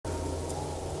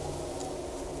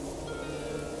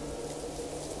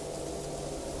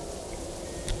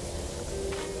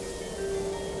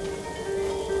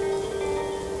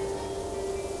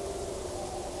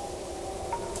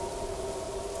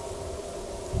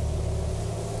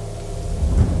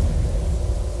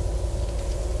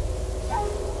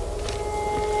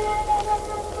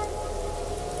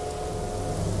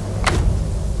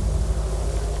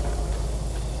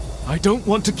don't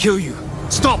want to kill you.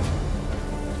 Stop!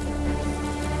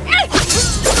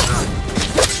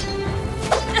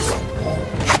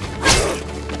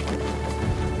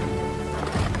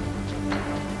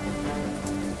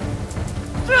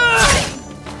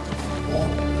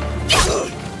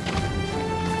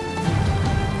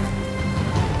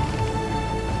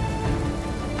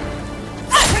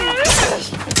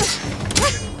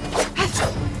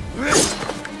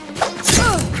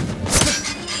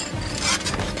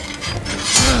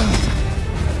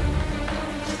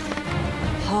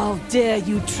 How dare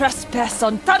you trespass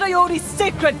on Tadayori's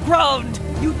sacred ground!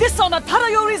 You dishonor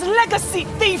Tadayori's legacy,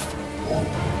 thief!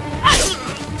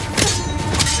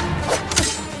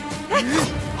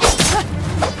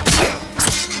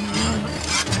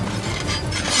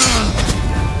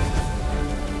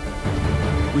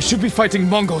 We should be fighting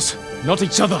Mongols, not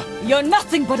each other. You're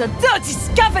nothing but a dirty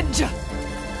scavenger!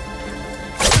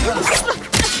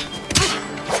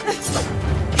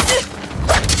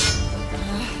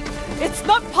 It's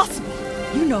not possible!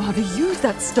 You know how to use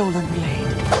that stolen blade.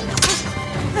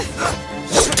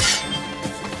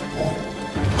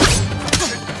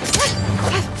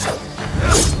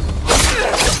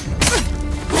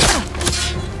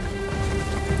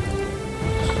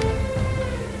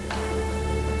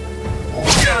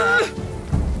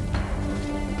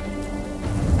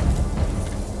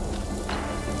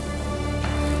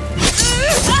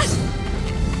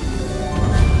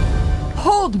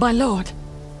 Hold, my lord!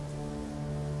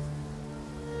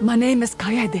 My name is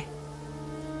Kaede,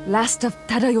 last of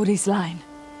Tadayori's line.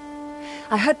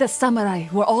 I heard the samurai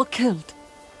were all killed.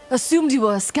 Assumed you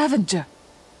were a scavenger.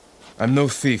 I'm no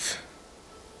thief.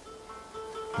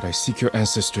 But I seek your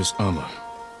ancestors' armor.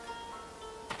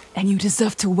 And you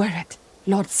deserve to wear it,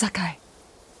 Lord Sakai.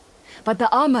 But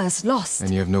the armor is lost.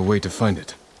 And you have no way to find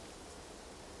it.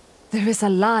 There is a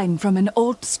line from an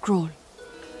old scroll.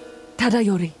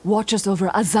 Tadayori watches over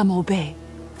Azamo Bay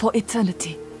for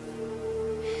eternity.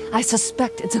 I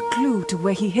suspect it's a clue to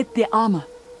where he hid the armor.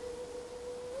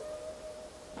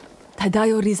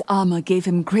 Tadayori's armor gave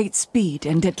him great speed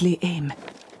and deadly aim.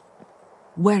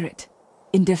 Wear it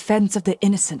in defense of the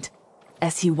innocent,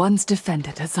 as he once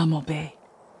defended Azamo Bay.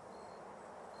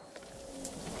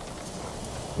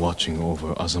 Watching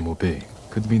over Azamo Bay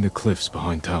could mean the cliffs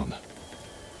behind town.